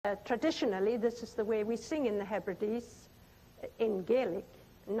traditionally, this is the way we sing in the Hebrides, in Gaelic,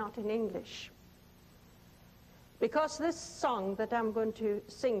 not in English. Because this song that I'm going to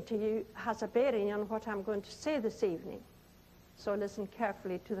sing to you has a bearing on what I'm going to say this evening. So listen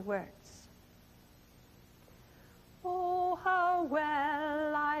carefully to the words. Oh, how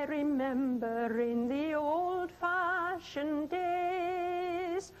well I remember in the old-fashioned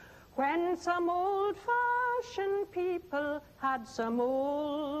days, when some old-fashioned people had some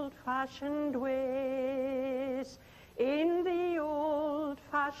old-fashioned ways. In the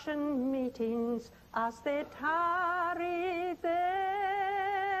old-fashioned meetings as they tarried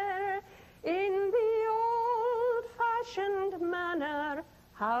there, in the old-fashioned manner,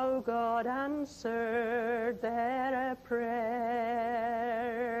 how God answered their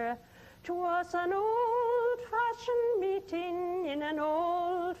prayer. 'Twas an old-fashioned meeting in an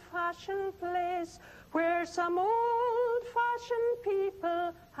old-fashioned place, where some old-fashioned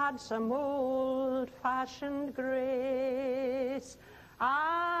people had some old-fashioned grace.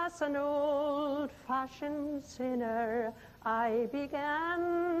 As an old-fashioned sinner, I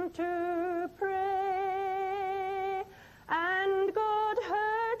began to pray, and God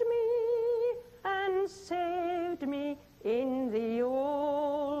heard me and saved me in the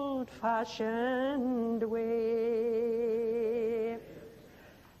old-fashioned way.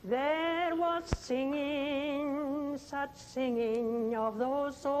 There was singing, such singing of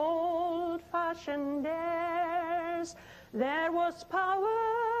those old-fashioned airs. There was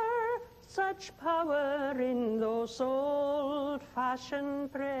power, such power in those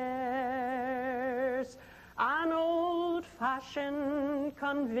old-fashioned prayers. An old-fashioned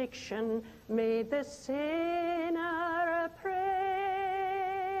conviction made the sinner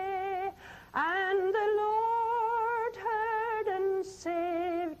pray, and the Lord heard and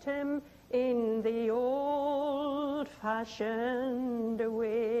saved him in the old-fashioned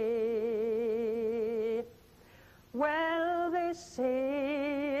way. Well, they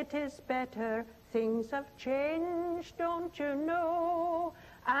say it is better, things have changed, don't you know?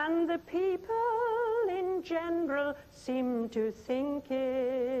 And the people in general seem to think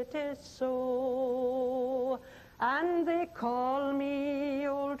it is so. And they call me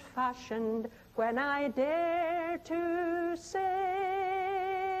old-fashioned when I dare to say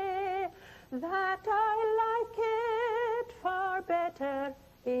that I like it far better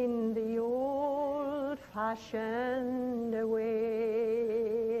in the old-fashioned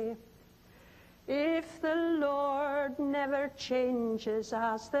way. If the Lord never changes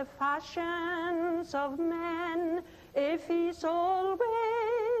as the fashions of men, if he's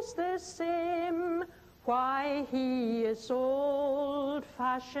always the same, why he is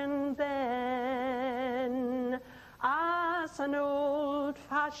old-fashioned then. As an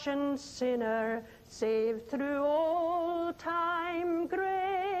old-fashioned sinner, saved through old-time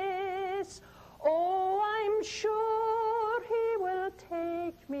grace, oh, I'm sure he will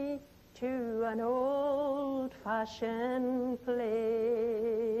take me to an old-fashioned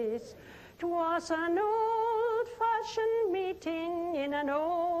place. 'Twas an old-fashioned meeting in an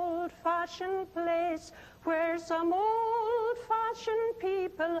old-fashioned place, where some old-fashioned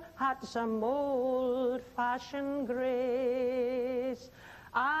people had some old-fashioned grace.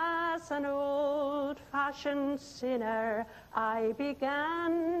 As an old-fashioned sinner, I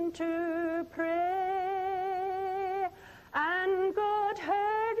began to pray, and God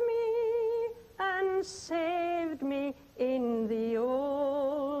heard me and saved me in the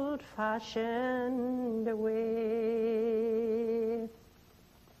old-fashioned way.